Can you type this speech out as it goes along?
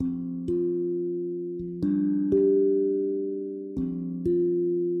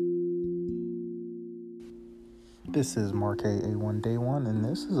This is Mark A1 Day One, and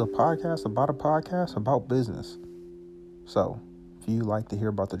this is a podcast about business. So, if you like to hear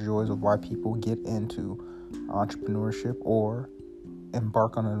about the joys of why people get into entrepreneurship or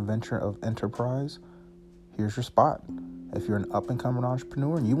embark on an adventure of enterprise, here's your spot. If you're an up-and-coming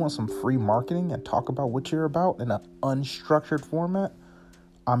entrepreneur and you want some free marketing and talk about what you're about in an unstructured format,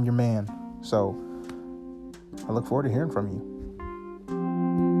 I'm your man. So, I look forward to hearing from you.